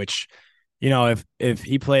guy, which, if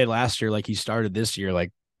he played last year, like he started this year,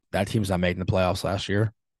 like that team's not making the playoffs last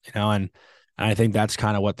year, and I think that's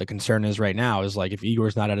kind of what the concern is right now is like, if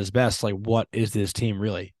Igor's not at his best, like what is this team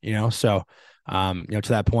really, so, to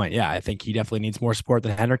that point, yeah, I think he definitely needs more support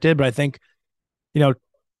than Henrik did, but I think,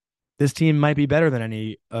 this team might be better than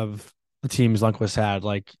any of the teams Lundqvist had.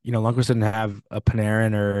 Like, Lundqvist didn't have a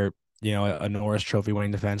Panarin or, a Norris Trophy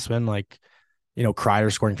winning defenseman, like,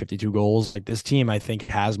 Kreider scoring 52 goals. Like this team, I think,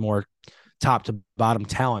 has more top to bottom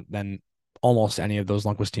talent than almost any of those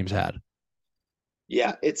Lundqvist teams had.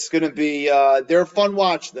 Yeah, it's going to be they're a fun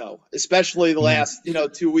watch, though, especially the last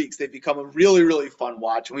 2 weeks. They've become a really, really fun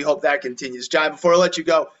watch, and we hope that continues. John, before I let you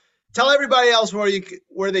go, tell everybody else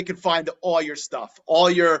where they can find all your stuff, all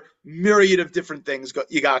your myriad of different things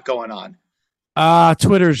you got going on.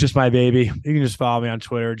 Twitter is just my baby. You can just follow me on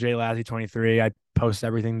Twitter, JLazzy23. I post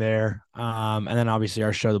everything there. And then obviously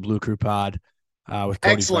our show, the Blue Crew Pod, with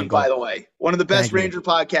Cody excellent, Frankel. By the way. One of the best Ranger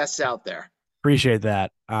podcasts out there. Appreciate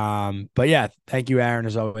that. But yeah, thank you, Aaron,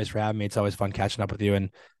 as always, for having me. It's always fun catching up with you,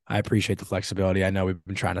 and I appreciate the flexibility. I know we've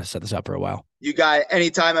been trying to set this up for a while. You got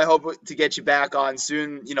anytime. I hope to get you back on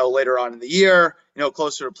soon, later on in the year,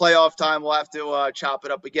 closer to playoff time. We'll have to chop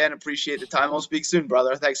it up again. Appreciate the time. We'll speak soon,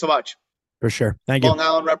 brother. Thanks so much. For sure. Thank you. Long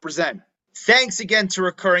Island represent. Thanks again to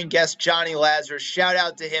recurring guest Johnny Lazarus. Shout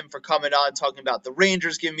out to him for coming on, talking about the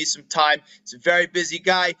Rangers, giving me some time. He's a very busy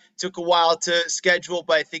guy. Took a while to schedule,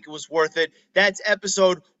 but I think it was worth it. That's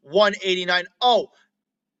episode 189. Oh,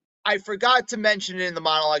 I forgot to mention it in the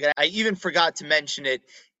monologue. I even forgot to mention it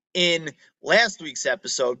in last week's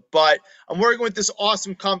episode, but I'm working with this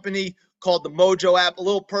awesome company called the Mojo app. A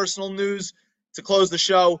little personal news to close the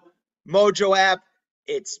show. Mojo app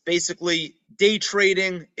It's basically day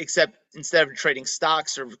trading, except instead of trading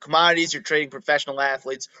stocks or commodities, you're trading professional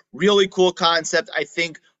athletes. Really cool concept. I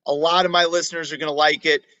think a lot of my listeners are going to like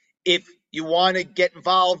it. If you want to get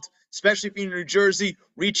involved, especially if you're in New Jersey,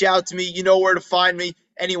 reach out to me. You know where to find me.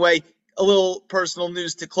 Anyway, a little personal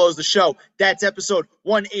news to close the show. That's episode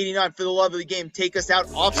 189. For the love of the game, take us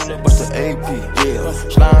out. Offset. What's the AP? Yeah.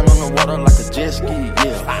 Sliding on the water like a jet ski.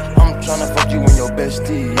 Yeah. I'm tryna fuck you and your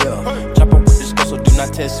bestie. Yeah. Chop up with this girl, so do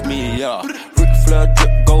not test me. Yeah. Ric Flair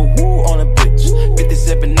drip, go woo on a bitch.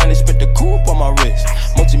 5790, spent the coupe on my wrist.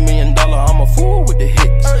 Multi-million-dollar, I'm a fool with the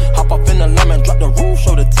hits. Hop off in the lemon, drop the roof,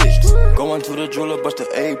 show the tits. Going to the jeweler, bust the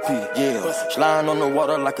AP. Yeah. Sliding on the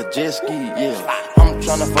water like a jet ski. Yeah. I'm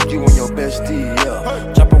tryna fuck you and your bestie,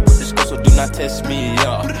 yeah. Chopper with this girl, so do not test me,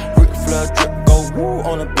 yeah. Ric Flair drip, go woo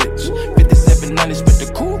on a bitch. 5790, spent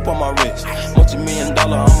the coupe on my wrist.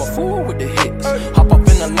 Multi-million-dollar, I'm a fool with the hits. Hop up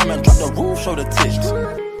in the lemon, drop the roof, show the tits.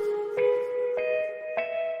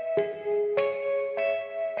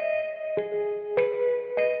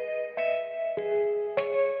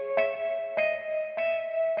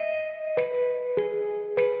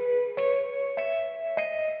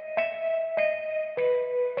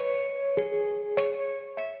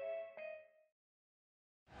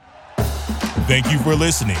 Thank you for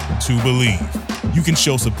listening to Believe. You can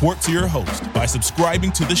show support to your host by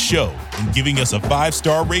subscribing to the show and giving us a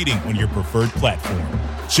 5-star rating on your preferred platform.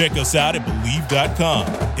 Check us out at Believe.com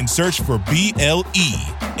and search for BLEAV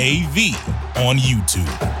on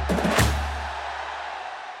YouTube.